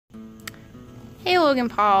Hey Logan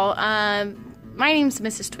Paul, my name's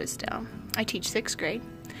Mrs. Twisdale. I teach 6th grade,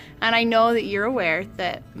 and I know that you're aware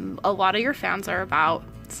that a lot of your fans are about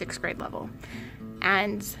 6th grade level.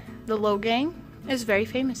 And the Logan is very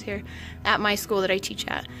famous here at my school that I teach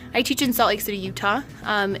at. I teach in Salt Lake City, Utah.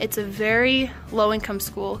 It's a very low-income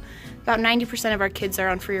school. About 90% of our kids are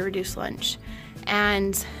on free or reduced lunch.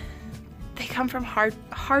 And they come from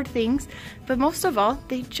hard things, but most of all,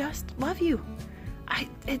 they just love you.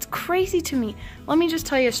 It's crazy to me. Let me just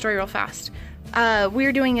tell you a story real fast. We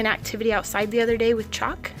were doing an activity outside the other day with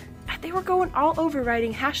chalk. They were going all over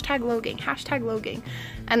writing #Logan, #Logan.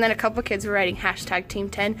 And then a couple kids were writing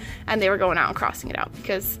 #Team10, and they were going out and crossing it out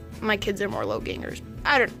because my kids are more Logangers.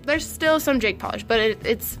 I don't know. There's still some Jake polish, but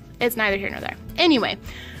it's neither here nor there. Anyway,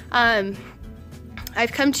 I've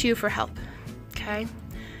come to you for help, okay?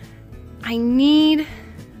 I need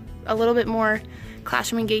a little bit more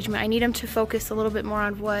classroom engagement. I need them to focus a little bit more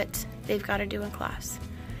on what they've got to do in class.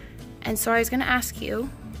 And so I was going to ask you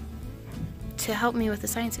to help me with the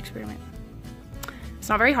science experiment. It's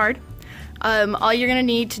not very hard. All you're going to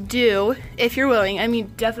need to do, if you're willing, I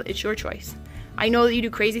mean, definitely, it's your choice. I know that you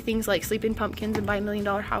do crazy things like sleep in pumpkins and buy $1 million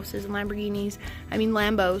houses and Lamborghinis. I mean,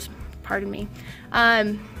 Lambos, pardon me.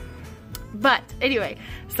 But anyway,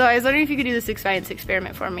 so I was wondering if you could do this science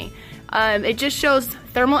experiment for me. It just shows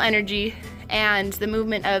thermal energy and the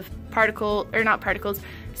movement of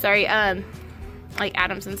like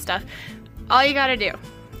atoms and stuff. All you gotta do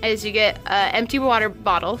is you get an empty water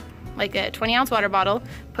bottle, like a 20-ounce water bottle,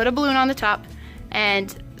 put a balloon on the top,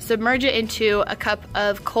 and submerge it into a cup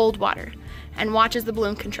of cold water, and watch as the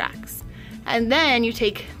balloon contracts. And then you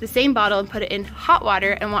take the same bottle and put it in hot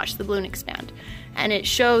water and watch the balloon expand. And it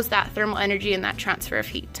shows that thermal energy and that transfer of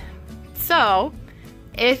heat. So,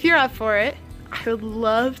 if you're up for it, I would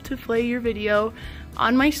love to play your video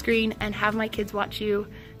on my screen and have my kids watch you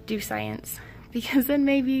do science. Because then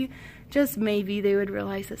maybe, just maybe, they would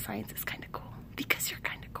realize that science is kind of cool. Because you're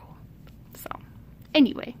kind of cool. So,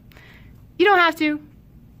 anyway, you don't have to,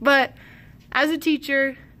 but as a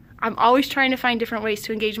teacher, I'm always trying to find different ways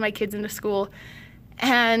to engage my kids into school.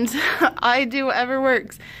 And I do whatever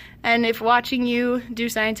works. And if watching you do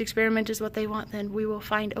science experiment is what they want, then we will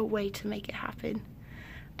find a way to make it happen.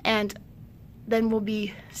 And then we'll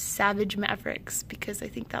be savage mavericks, because I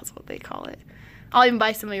think that's what they call it. I'll even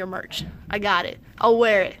buy some of your merch. I got it. I'll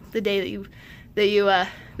wear it the day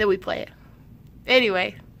that we play it.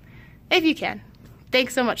 Anyway, if you can.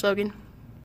 Thanks so much, Logan.